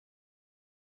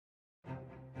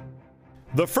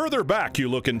The further back you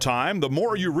look in time, the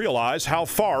more you realize how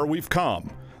far we've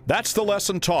come. That's the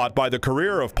lesson taught by the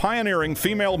career of pioneering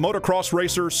female motocross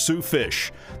racer Sue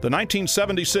Fish, the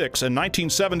 1976 and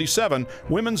 1977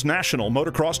 Women's National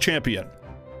Motocross Champion.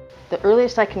 The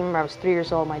earliest I can remember, I was 3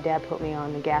 years old. My dad put me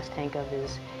on the gas tank of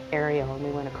his Ariel and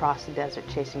we went across the desert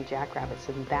chasing jackrabbits,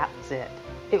 and that was it.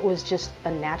 It was just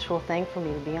a natural thing for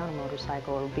me to be on a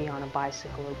motorcycle or be on a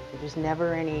bicycle. There was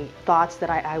never any thoughts that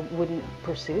I wouldn't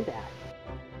pursue that.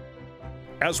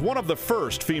 As one of the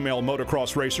first female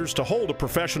motocross racers to hold a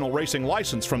professional racing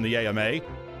license from the AMA,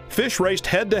 Fish raced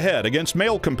head-to-head against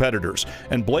male competitors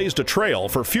and blazed a trail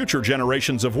for future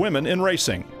generations of women in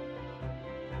racing.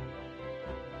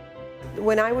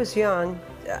 When I was young,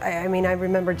 I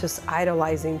remember just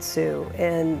idolizing Sue,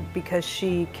 and because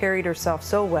she carried herself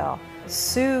so well.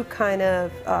 Sue kind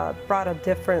of brought a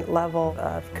different level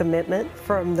of commitment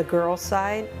from the girls'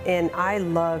 side, and I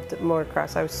loved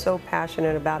motocross. I was so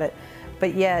passionate about it.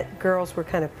 But yet, girls were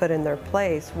kind of put in their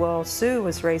place. Well, Sue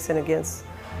was racing against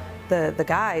the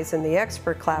guys in the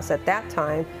expert class at that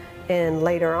time, and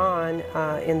later on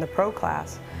in the pro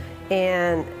class.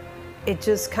 And it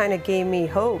just kind of gave me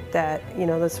hope that, you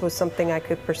know, this was something I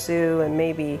could pursue and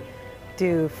maybe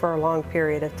do for a long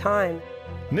period of time.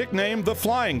 Nicknamed the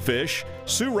Flying Fish,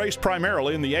 Sue raced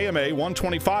primarily in the AMA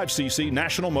 125cc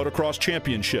National Motocross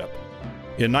Championship.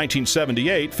 In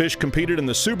 1978, Fish competed in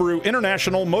the Subaru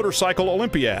International Motorcycle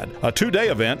Olympiad, a 2-day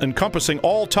event encompassing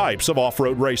all types of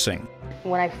off-road racing.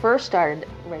 When I first started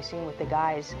racing with the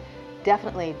guys,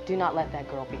 definitely do not let that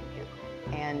girl beat you.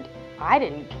 And I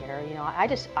didn't care, you know, I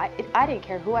didn't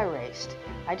care who I raced.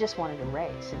 I just wanted to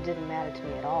race. It didn't matter to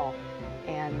me at all.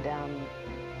 And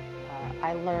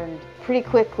I learned pretty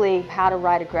quickly how to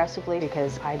ride aggressively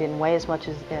because I didn't weigh as much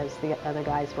as the other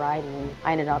guys ride, and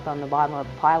I ended up on the bottom of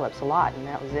the pileups a lot, and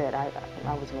that was it. I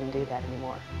wasn't going to do that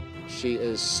anymore. She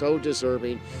is so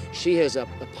deserving. She is a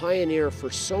pioneer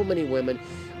for so many women,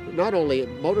 not only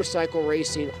in motorcycle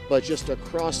racing, but just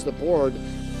across the board.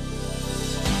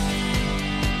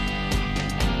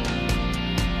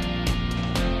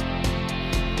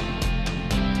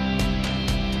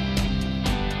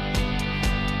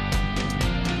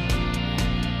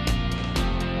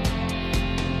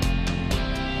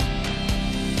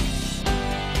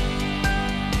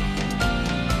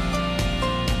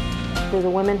 For the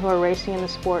women who are racing in the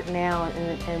sport now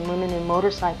and women in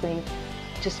motorcycling,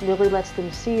 just really lets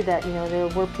them see that, you know, there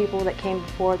were people that came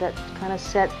before that kind of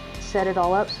set it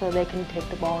all up so they can take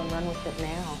the ball and run with it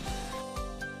now.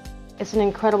 It's an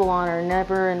incredible honor.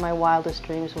 Never in my wildest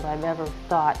dreams would I've ever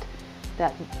thought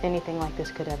that anything like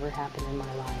this could ever happen in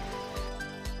my life.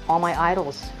 All my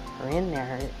idols are in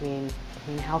there. I mean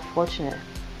how fortunate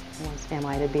am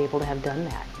I to be able to have done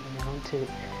that, you know, to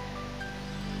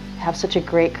have such a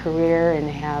great career and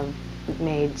have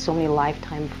made so many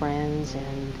lifetime friends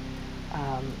and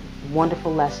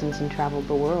wonderful lessons and traveled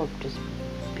the world just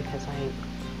because I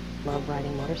love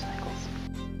riding motorcycles.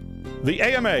 The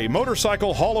AMA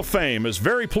Motorcycle Hall of Fame is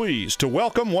very pleased to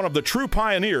welcome one of the true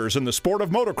pioneers in the sport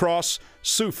of motocross,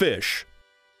 Sue Fish.